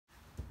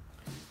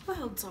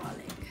Well,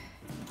 darling,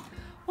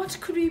 what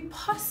could we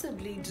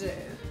possibly do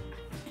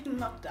in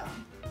lockdown?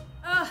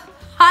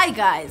 Hi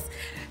guys!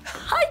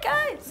 Hi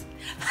guys!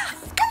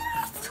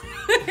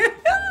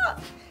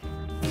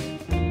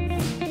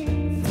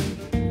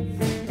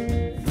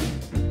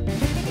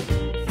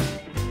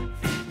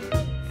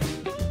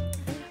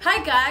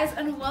 Hi guys,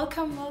 and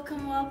welcome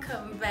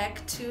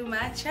back to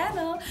my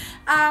channel.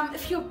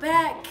 If you're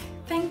back,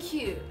 thank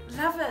you,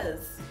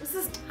 lovers. This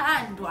is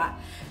Thandwa.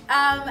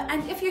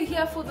 And if you're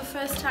here for the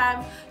first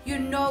time, you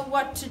know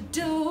what to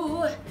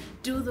do.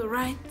 Do the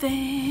right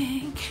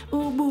thing.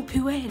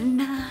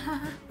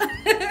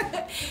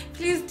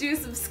 Please do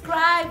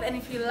subscribe, and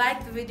if you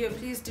like the video,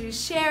 please do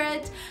share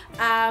it,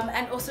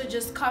 and also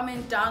just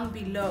comment down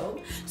below.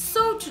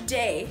 So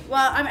today,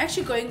 well, I'm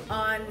actually going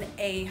on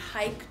a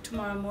hike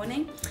tomorrow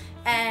morning,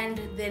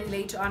 and then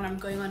later on I'm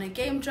going on a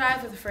game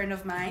drive with a friend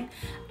of mine.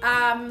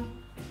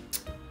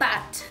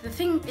 But the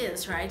thing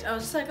is, right, I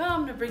was just like, oh,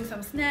 I'm gonna bring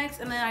some snacks,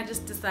 and then I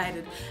just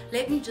decided,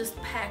 let me just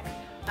pack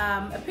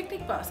a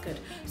picnic basket.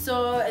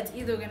 So it's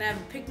either gonna have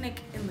a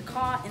picnic in the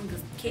car,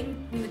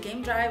 in the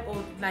game drive,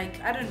 or like,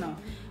 I don't know,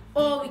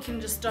 or we can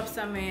just stop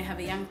somewhere, have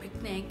a young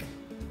picnic.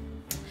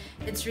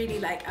 It's really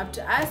like up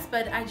to us,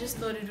 but I just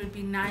thought it would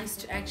be nice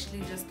to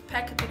actually just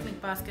pack a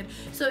picnic basket.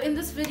 So in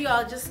this video,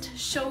 I'll just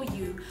show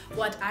you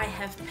what I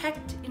have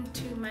packed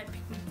into my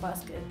picnic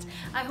basket.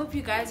 I hope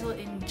you guys will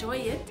enjoy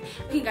it.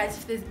 Okay guys,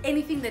 if there's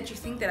anything that you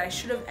think that I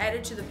should have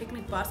added to the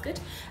picnic basket,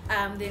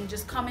 then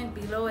just comment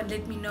below and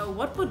let me know,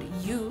 what would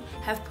you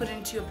have put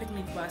into your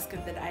picnic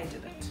basket that I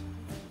didn't.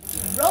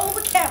 Roll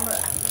the camera.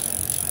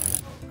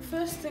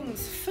 First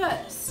things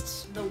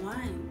first, the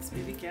wines,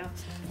 baby girl.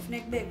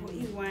 Neck bag, we'll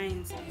eat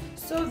wines.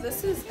 So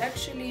this is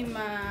actually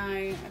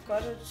I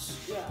got it,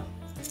 yeah.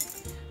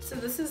 So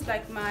this is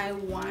like my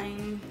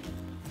wine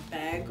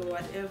bag or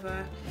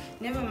whatever.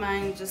 Never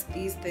mind just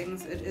these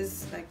things. It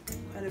is like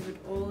quite a bit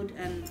old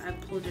and I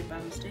pulled it by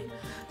mistake.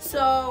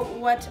 So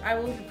what I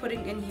will be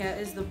putting in here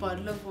is the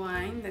bottle of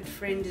wine that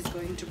friend is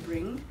going to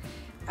bring.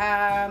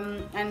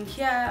 And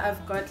here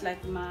I've got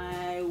like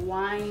my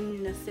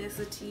wine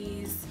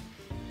necessities.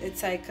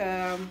 It's like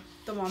a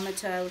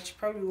thermometer, which you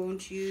probably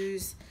won't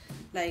use,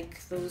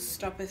 like those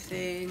stopper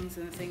things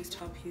and things to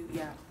help you,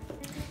 yeah,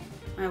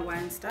 my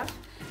wine stuff.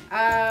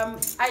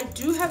 I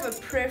do have a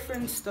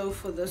preference though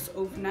for this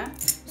opener,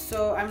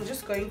 so I'm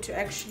just going to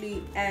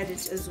actually add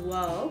it as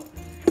well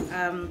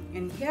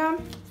in here,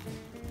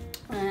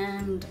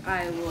 and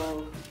I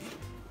will,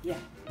 yeah,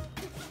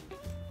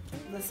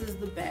 this is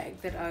the bag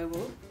that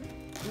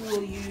we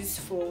will use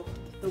for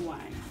the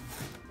wine.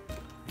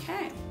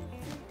 Okay.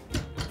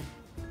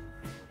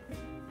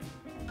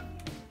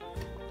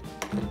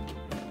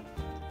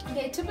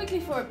 Okay, typically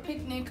for a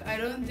picnic, I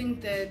don't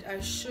think that I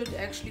should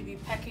actually be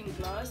packing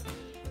glass,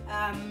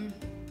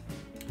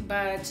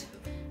 but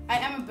I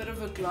am a bit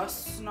of a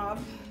glass snob,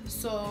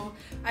 so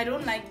I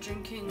don't like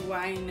drinking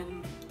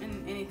wine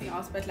and anything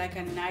else but like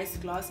a nice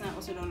glass, and I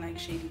also don't like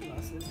shady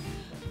glasses.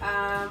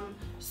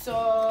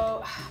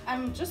 So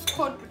I'm just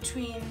caught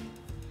between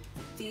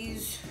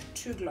these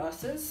two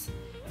glasses.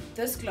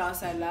 This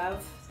glass I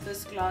love,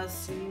 this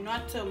glass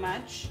not so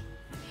much.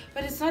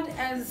 But it's not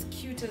as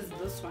cute as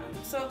this one.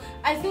 So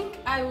I think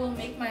I will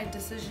make my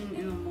decision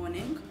in the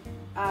morning.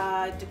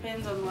 It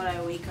depends on what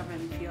I wake up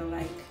and feel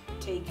like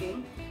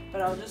taking.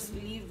 But I'll just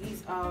leave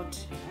these out.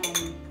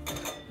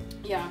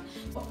 Yeah.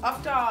 So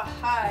after our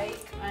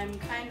hike, I'm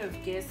kind of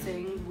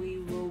guessing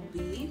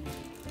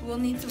we'll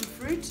need some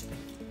fruit.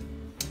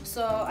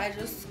 So I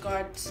just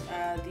got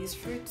these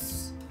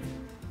fruits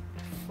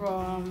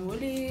from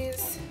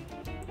Woolies.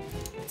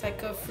 It's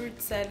like a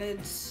fruit salad.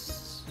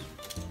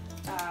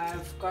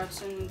 I've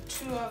gotten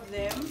 2 of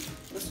them.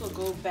 This will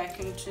go back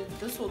into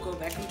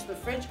the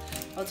fridge.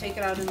 I'll take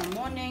it out in the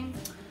morning.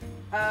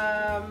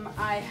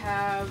 I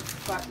have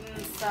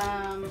gotten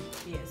some,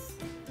 yes.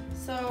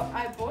 So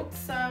I bought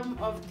some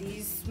of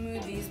these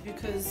smoothies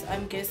because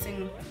I'm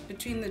guessing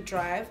between the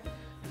drive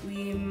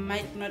we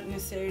might not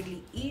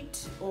necessarily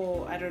eat,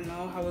 or I don't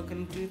know how we're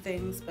gonna do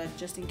things, but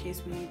just in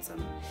case we need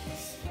some,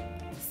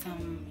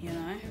 you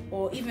know,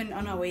 or even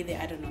on our way there,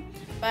 I don't know.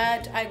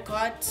 But I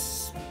got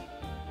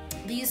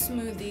these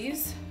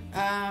smoothies.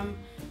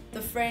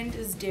 The friend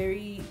is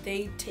dairy,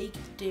 they take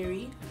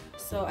dairy,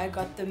 so I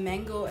got the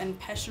mango and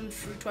passion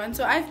fruit one.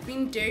 So I've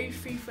been dairy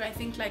free for I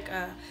think like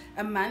a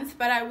month,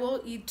 but I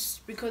will eat,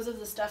 because of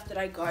the stuff that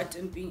I got,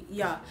 and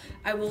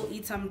I will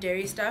eat some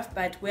dairy stuff,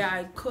 but where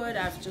I could,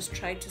 I've just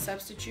tried to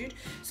substitute.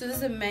 So this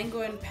is a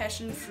mango and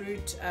passion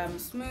fruit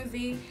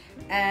smoothie,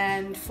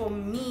 and for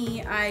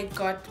me I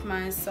got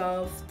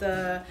myself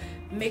the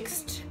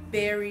mixed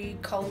berry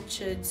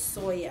cultured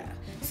soya.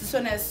 So this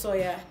one has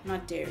soya,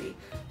 not dairy.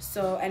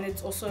 So, and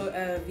it's also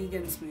a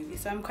vegan smoothie.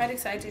 So I'm quite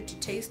excited to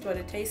taste what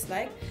it tastes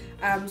like.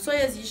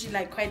 Soya is usually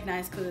like quite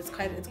nice because it's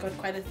got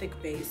quite a thick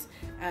base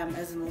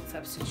as a milk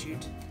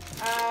substitute.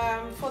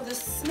 For the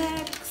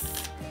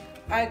snacks,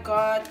 I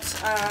got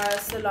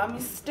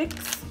salami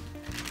sticks.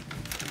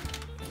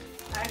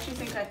 I actually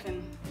think I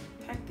can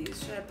pack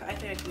these? I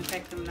think I can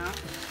pack them now.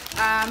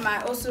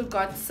 I also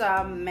got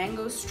some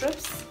mango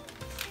strips.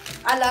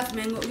 I love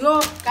mango.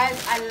 Yo,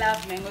 guys, I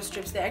love mango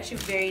strips. They're actually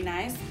very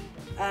nice.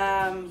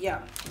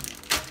 Yeah.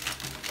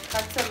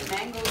 Got some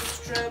mango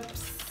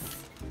strips.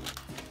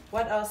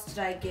 What else did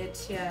I get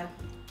here?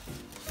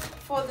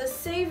 For the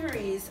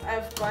savories,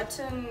 I've got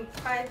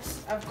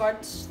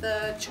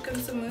the chicken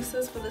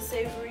samosas for the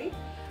savory.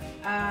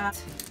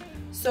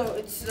 So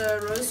it's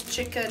the roast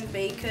chicken,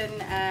 bacon,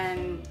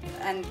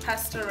 and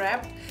pasta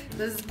wrap.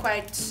 This is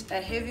quite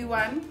a heavy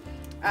one.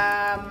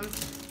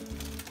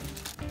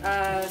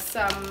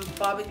 Some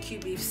barbecue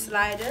beef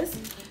sliders.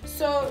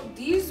 So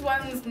these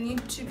ones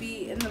need to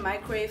be in the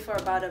microwave for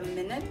about a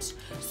minute.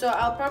 So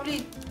I'll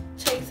probably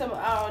take some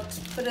out,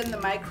 put in the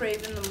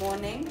microwave in the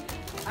morning.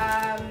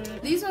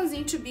 These ones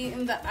need to be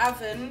in the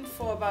oven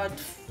for about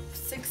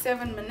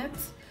 6-7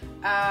 minutes.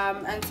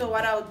 And so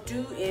what I'll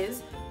do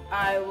is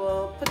I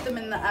will put them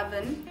in the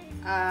oven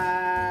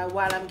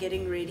while I'm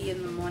getting ready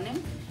in the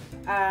morning.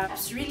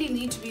 Just really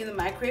need to be in the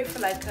microwave for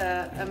like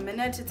a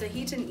minute. It's a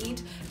heat and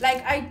eat.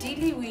 Like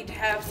ideally we'd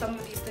have some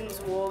of these things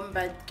warm,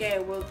 but yeah,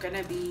 we're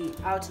gonna be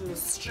out in the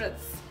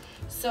streets.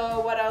 So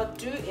what I'll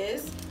do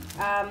is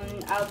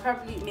I'll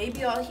probably,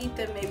 maybe I'll heat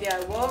them, maybe I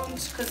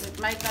won't, because it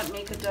might not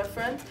make a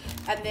difference.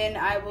 And then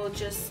I will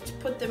just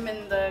put them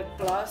in the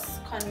glass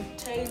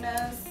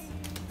containers.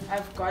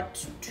 I've got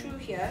 2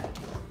 here.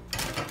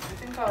 I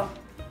think I'll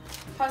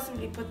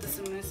possibly put the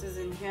samosas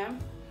in here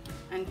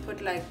and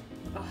put like,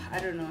 I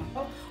don't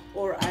know,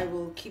 or I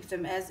will keep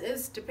them as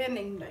is,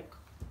 depending like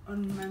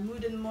on my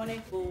mood in the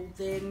morning. We'll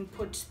then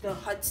put the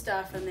hot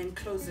stuff and then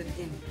close it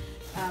in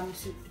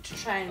to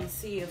try and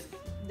see if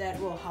that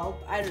will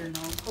help. I don't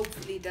know,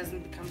 hopefully it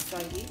doesn't become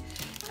soggy.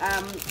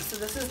 So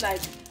this is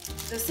like,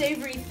 the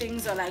savory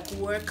things are like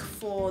work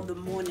for the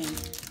morning.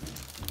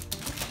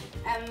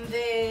 And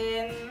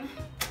then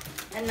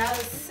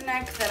another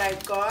snack that I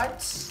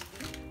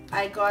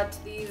got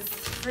these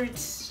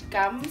fruit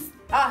gums.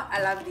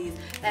 I love these.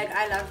 Like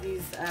I love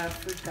these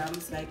fruit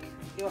gums. Like,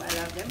 yo, I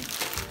love them.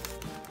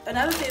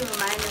 Another favorite of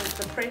mine is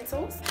the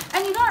pretzels.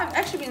 And you know, I've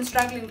actually been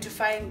struggling to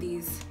find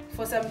these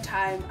for some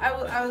time. I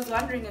was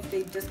wondering if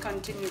they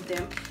discontinued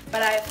them,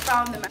 but I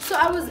found them. So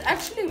I was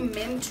actually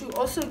meant to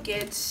also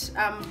get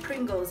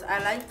Pringles. I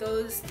like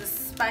those, the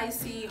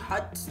spicy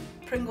hot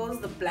Pringles,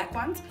 the black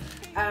ones,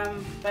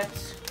 but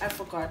I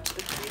forgot.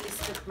 It really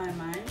slipped my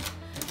mind.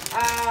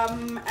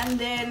 And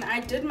then I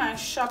did my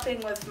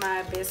shopping with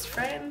my best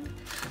friend.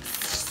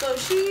 So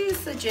she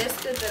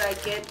suggested that I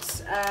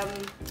get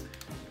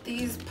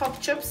these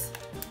pop chips.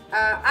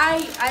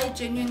 I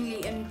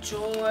genuinely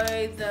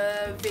enjoy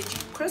the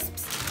veggie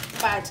crisps,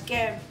 but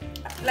yeah,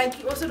 like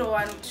you also don't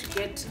want to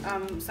get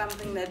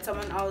something that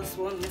someone else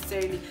won't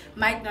necessarily,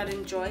 might not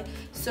enjoy.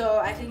 So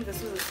I think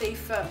this was a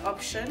safer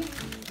option.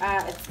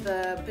 It's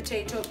the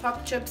potato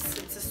pop chips.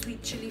 It's a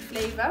sweet chili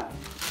flavor.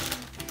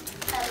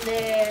 And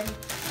then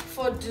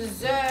for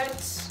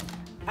dessert,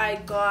 I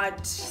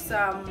got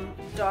some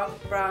dark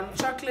brown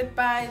chocolate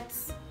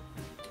bites.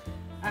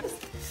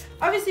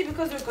 Obviously,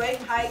 because we're going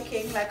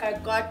hiking, like I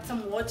got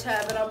some water,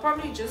 but I'll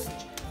probably just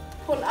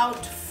pull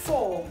out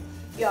 4.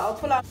 Yeah, I'll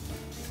pull out.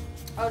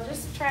 I'll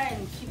just try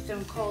and keep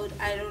them cold.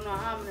 I don't know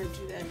how I'm gonna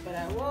do that, but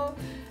I will.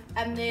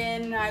 And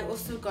then I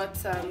also got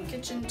some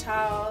kitchen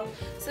towel.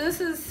 So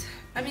this is,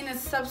 I mean,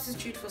 it's a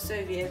substitute for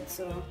serviettes,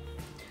 so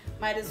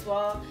might as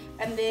well.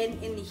 And then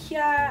in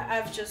here,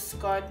 I've just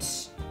got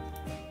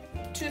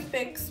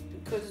toothpicks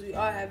because we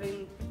are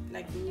having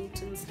like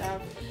meat and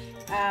stuff.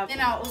 Then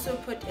I'll also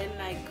put in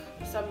like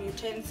some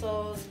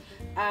utensils.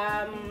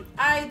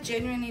 I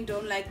genuinely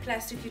don't like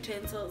plastic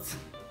utensils.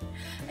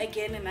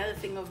 Again, another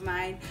thing of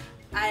mine.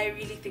 I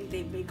really think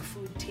they make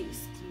food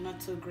taste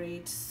not so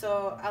great.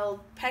 So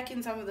I'll pack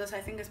in some of this, I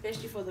think,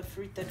 especially for the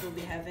fruit that we'll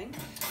be having.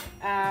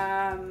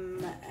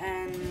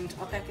 And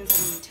I'll pack in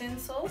some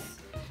utensils.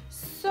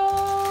 So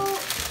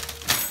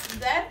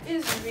that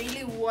is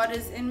really what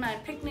is in my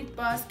picnic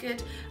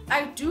basket.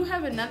 I do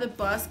have another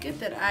basket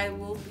that I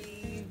will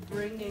be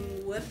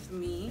bringing with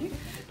me.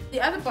 The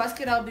other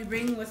basket I'll be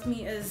bringing with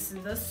me is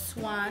this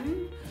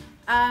one.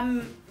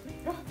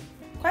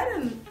 Quite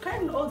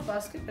an old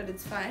basket, but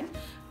it's fine.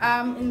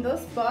 In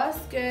this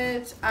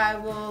basket, I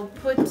will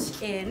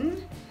put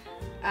in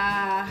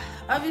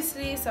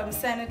obviously some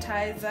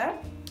sanitizer.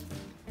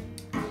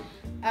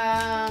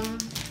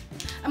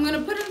 I'm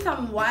gonna put in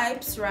some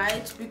wipes,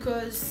 right?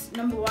 Because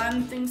number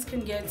 1, things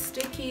can get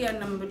sticky, and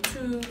number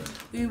 2,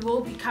 we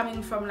will be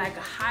coming from like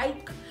a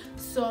hike.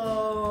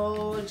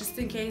 So just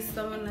in case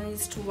someone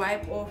needs to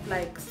wipe off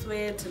like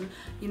sweat and,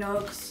 you know,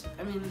 'cause,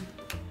 I mean,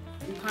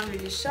 you can't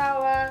really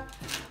shower.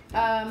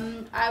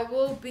 I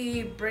will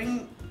be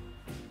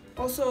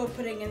also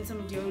putting in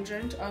some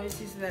deodorant,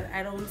 obviously, so that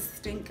I don't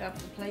stink up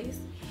the place.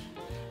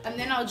 And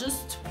then I'll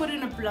just put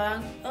in a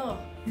blank. Oh,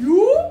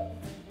 you?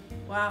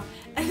 Wow.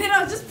 And then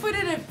I'll just put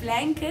in a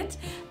blanket,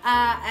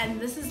 and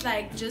this is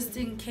like just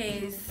in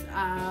case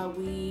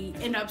we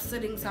end up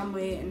sitting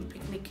somewhere and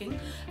picnicking,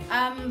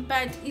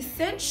 but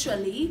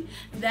essentially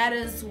that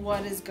is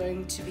what is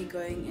going to be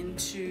going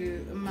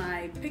into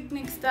my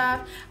picnic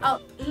stuff.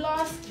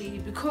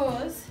 Lastly,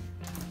 because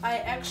I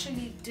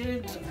actually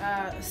did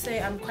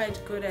say I'm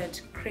quite good at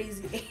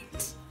Crazy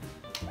 8.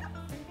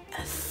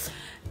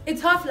 It's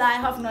half lie,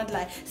 half not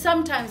lie.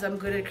 Sometimes I'm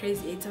good at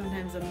Crazy 8,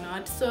 sometimes I'm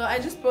not. So I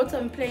just bought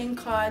some playing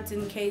cards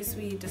in case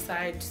we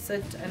decide to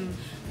sit and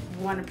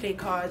want to play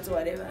cards or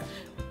whatever.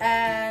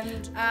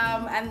 And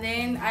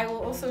then I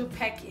will also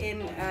pack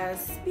in a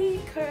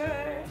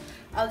speaker.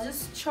 I'll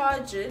just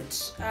charge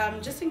it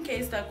just in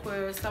case like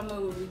we're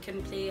somewhere where we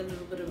can play a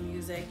little bit of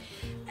music.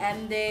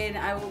 And then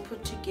I will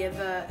put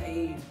together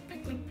a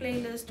picnic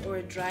playlist or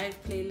a drive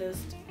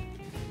playlist.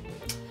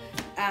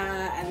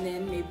 And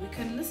then maybe we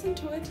can listen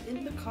to it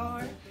in the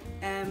car,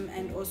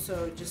 and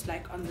also just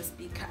like on the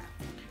speaker.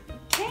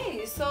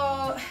 Okay,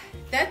 so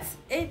that's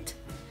it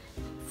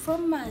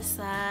from my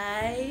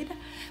side.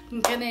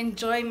 I'm gonna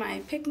enjoy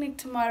my picnic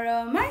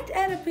tomorrow. Might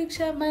add a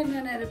picture, might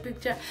not add a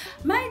picture,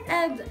 might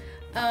add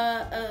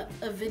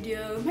a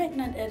video, might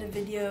not add a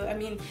video. I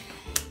mean,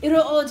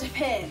 it'll all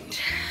depend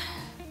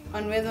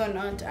on whether or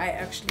not I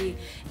actually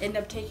end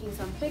up taking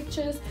some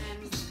pictures.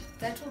 And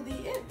that will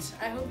be it.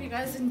 I hope you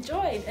guys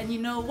enjoyed and you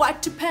know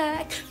what to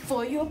pack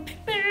for your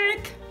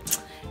picnic.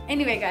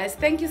 Anyway guys,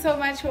 thank you so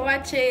much for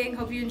watching.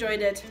 Hope you enjoyed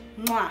it.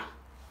 Mwah.